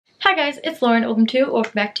Hi guys, it's Lauren.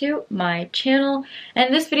 Welcome back to my channel. And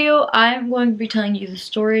in this video, I'm going to be telling you the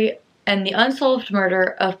story and the unsolved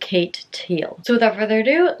murder of Kate Teal. So without further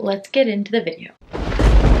ado, let's get into the video.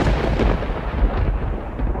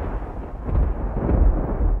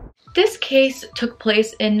 This case took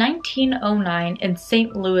place in 1909 in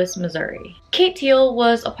St. Louis, Missouri. Kate Teal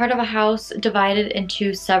was a part of a house divided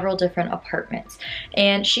into several different apartments,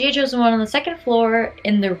 and she had chosen one on the second floor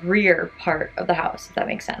in the rear part of the house, if that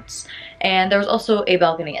makes sense. And there was also a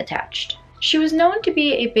balcony attached. She was known to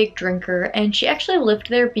be a big drinker, and she actually lived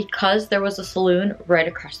there because there was a saloon right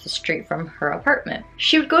across the street from her apartment.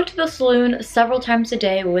 She would go to the saloon several times a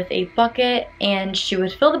day with a bucket, and she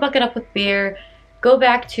would fill the bucket up with beer, go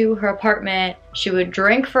back to her apartment. She would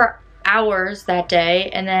drink for hours that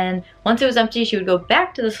day, and then once it was empty, she would go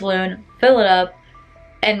back to the saloon, fill it up,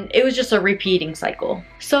 and it was just a repeating cycle.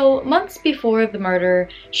 So months before the murder,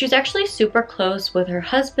 she was actually super close with her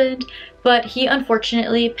husband, but he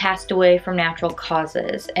unfortunately passed away from natural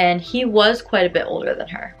causes, and he was quite a bit older than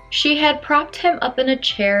her. She had propped him up in a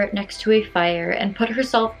chair next to a fire and put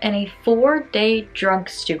herself in a 4-day drunk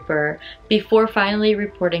stupor before finally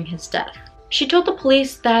reporting his death. She told the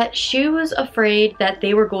police that she was afraid that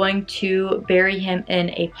they were going to bury him in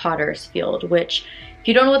a potter's field, which, if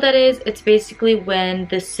you don't know what that is, it's basically when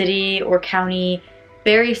the city or county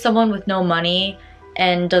buries someone with no money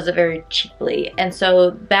and does it very cheaply. And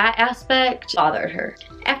so that aspect bothered her.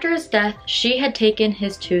 After his death, she had taken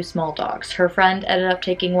his 2 small dogs. Her friend ended up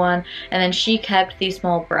taking one, and then she kept the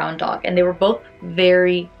small brown dog, and they were both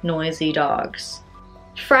very noisy dogs.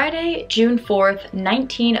 Friday, June 4th,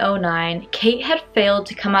 1909, Kate had failed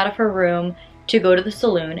to come out of her room to go to the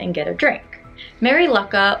saloon and get a drink. Mary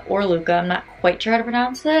Lucca, or Luca, I'm not quite sure how to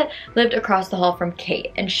pronounce it, lived across the hall from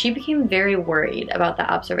Kate, and she became very worried about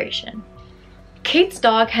that observation. Kate's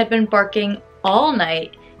dog had been barking all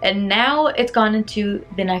night, and now it's gone into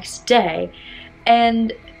the next day,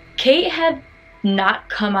 and Kate had not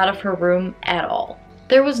come out of her room at all.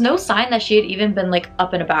 There was no sign that she had even been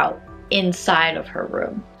up and about inside of her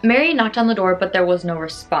room. Mary knocked on the door, but there was no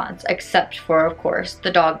response, except for, of course,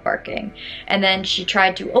 the dog barking. And then she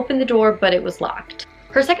tried to open the door, but it was locked.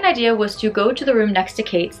 Her second idea was to go to the room next to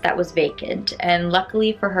Kate's that was vacant, and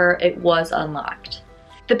luckily for her, it was unlocked.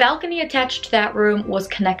 The balcony attached to that room was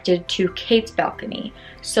connected to Kate's balcony.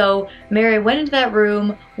 So Mary went into that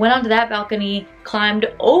room, went onto that balcony,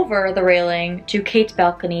 climbed over the railing to Kate's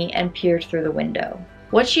balcony, and peered through the window.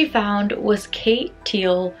 What she found was Kate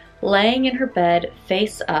Teal laying in her bed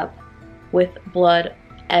face up with blood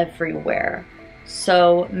everywhere.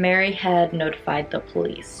 So Mary had notified the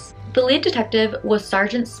police. The lead detective was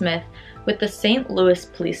Sergeant Smith with the St. Louis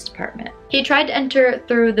Police Department. He tried to enter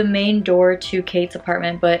through the main door to Kate's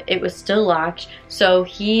apartment, but it was still locked, so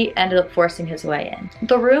he ended up forcing his way in.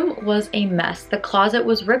 The room was a mess. The closet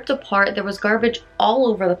was ripped apart, there was garbage all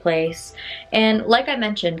over the place, and like I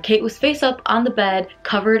mentioned, Kate was face up on the bed,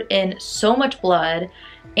 covered in so much blood,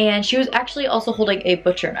 and she was actually also holding a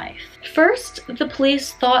butcher knife. First, the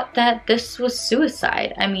police thought that this was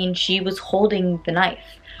suicide. I mean, she was holding the knife.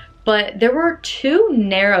 But there were 2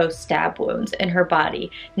 narrow stab wounds in her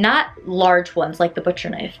body, not large ones like the butcher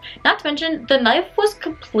knife. Not to mention, the knife was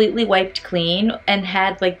completely wiped clean and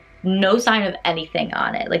had no sign of anything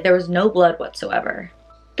on it. There was no blood whatsoever.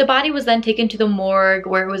 The body was then taken to the morgue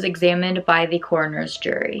where it was examined by the coroner's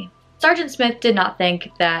jury. Sergeant Smith did not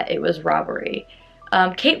think that it was robbery.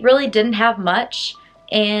 Kate really didn't have much,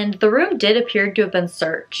 and the room did appear to have been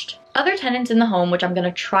searched. Other tenants in the home, which I'm going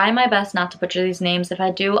to try my best not to butcher these names. If I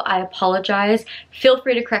do, I apologize. Feel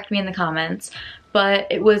free to correct me in the comments. But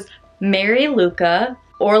it was Mary Lucca,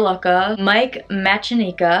 or Lucca, Mike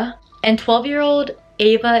Machinica, and 12-year-old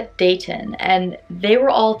Ava Dayton. And they were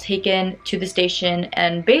all taken to the station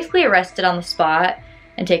and basically arrested on the spot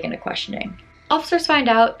and taken to questioning. Officers find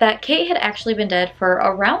out that Kate had actually been dead for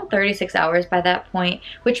around 36 hours by that point,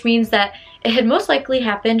 which means that it had most likely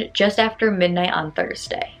happened just after midnight on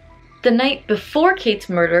Thursday. The night before Kate's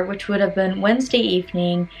murder, which would have been Wednesday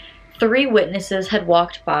evening, 3 witnesses had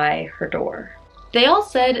walked by her door. They all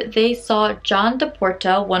said they saw John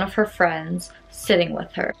DePorta, one of her friends, sitting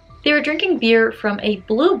with her. They were drinking beer from a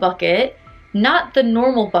blue bucket, not the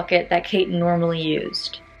normal bucket that Kate normally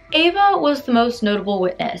used. Ava was the most notable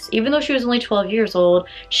witness. Even though she was only 12 years old,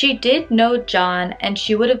 she did know John, and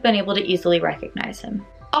she would have been able to easily recognize him.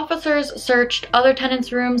 Officers searched other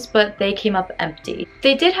tenants' rooms, but they came up empty.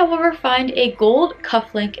 They did, however, find a gold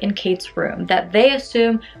cufflink in Kate's room that they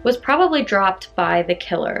assume was probably dropped by the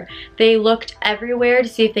killer. They looked everywhere to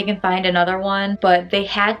see if they can find another one, but they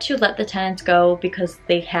had to let the tenants go because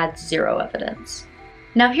they had 0 evidence.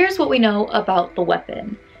 Now here's what we know about the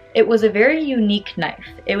weapon. It was a very unique knife.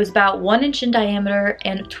 It was about 1 inch in diameter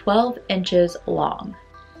and 12 inches long.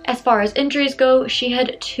 As far as injuries go, she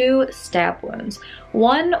had 2 stab wounds.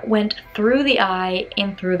 One went through the eye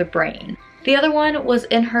and through the brain. The other one was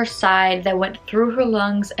in her side that went through her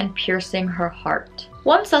lungs and piercing her heart.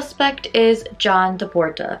 One suspect is John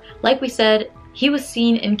DePorta. Like we said, he was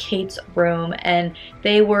seen in Kate's room and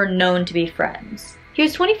they were known to be friends. He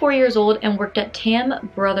was 24 years old and worked at Tam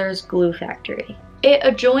Brothers Glue Factory. It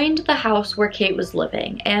adjoined the house where Kate was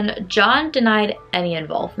living, and John denied any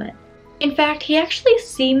involvement. In fact, he actually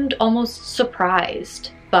seemed almost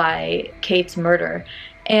surprised by Kate's murder,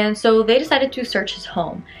 and so they decided to search his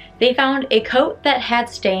home. They found a coat that had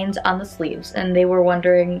stains on the sleeves, and they were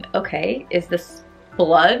wondering, okay, is this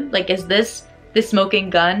blood? Like, is this the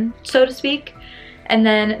smoking gun, so to speak? And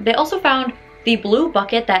then they also found the blue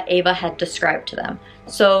bucket that Ava had described to them.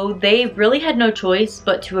 So they really had no choice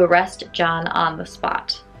but to arrest John on the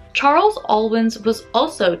spot. Charles Alwins was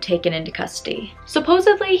also taken into custody.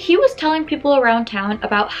 Supposedly, he was telling people around town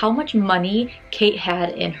about how much money Kate had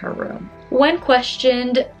in her room. When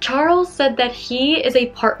questioned, Charles said that he is a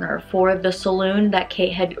partner for the saloon that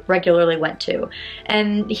Kate had regularly went to,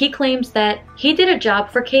 and he claims that he did a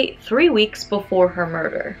job for Kate 3 weeks before her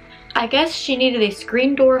murder. I guess she needed a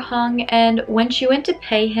screen door hung, and when she went to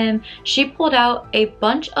pay him, she pulled out a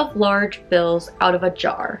bunch of large bills out of a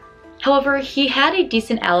jar. However, he had a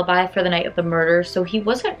decent alibi for the night of the murder, so he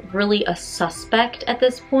wasn't really a suspect at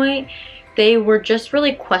this point. They were just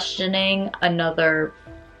really questioning another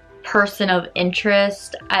person of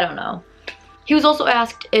interest. I don't know. He was also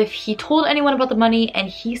asked if he told anyone about the money, and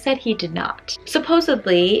he said he did not.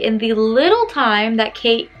 Supposedly, in the little time that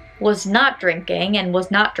Kate was not drinking and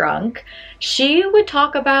was not drunk, she would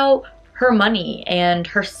talk about her money and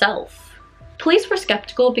herself. Police were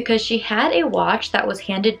skeptical because she had a watch that was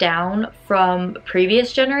handed down from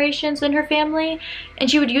previous generations in her family,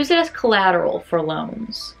 and she would use it as collateral for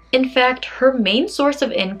loans. In fact, her main source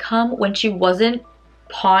of income when she wasn't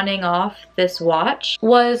pawning off this watch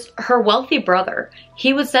was her wealthy brother.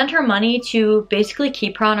 He would send her money to basically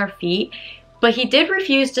keep her on her feet, but he did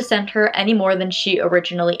refuse to send her any more than she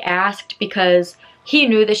originally asked because he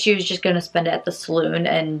knew that she was just going to spend it at the saloon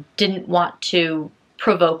and didn't want to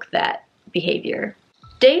provoke that behavior.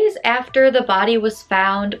 Days after the body was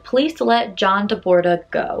found, police let John DePorta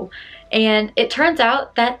go, and it turns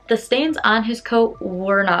out that the stains on his coat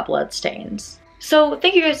were not blood stains. So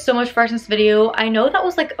thank you guys so much for watching this video. I know that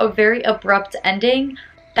was like a very abrupt ending.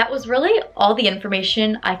 That was really all the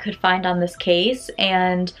information I could find on this case,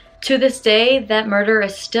 and to this day, that murder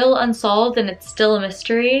is still unsolved and it's still a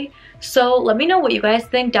mystery. So let me know what you guys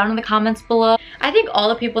think down in the comments below. I think all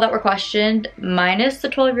the people that were questioned, minus the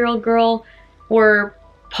 12-year-old girl, were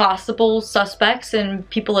possible suspects and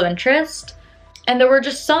people of interest. And there were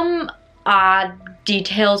just some odd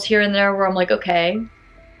details here and there where I'm like, okay,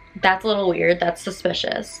 that's a little weird, that's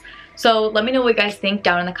suspicious. So let me know what you guys think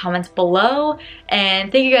down in the comments below.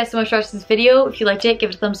 And thank you guys so much for watching this video. If you liked it,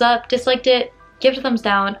 give it a thumbs up. Disliked it, give it a thumbs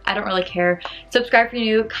down. I don't really care. Subscribe if you're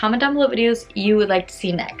new. Comment down below videos you would like to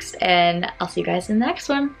see next. And I'll see you guys in the next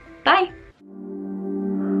one. Bye!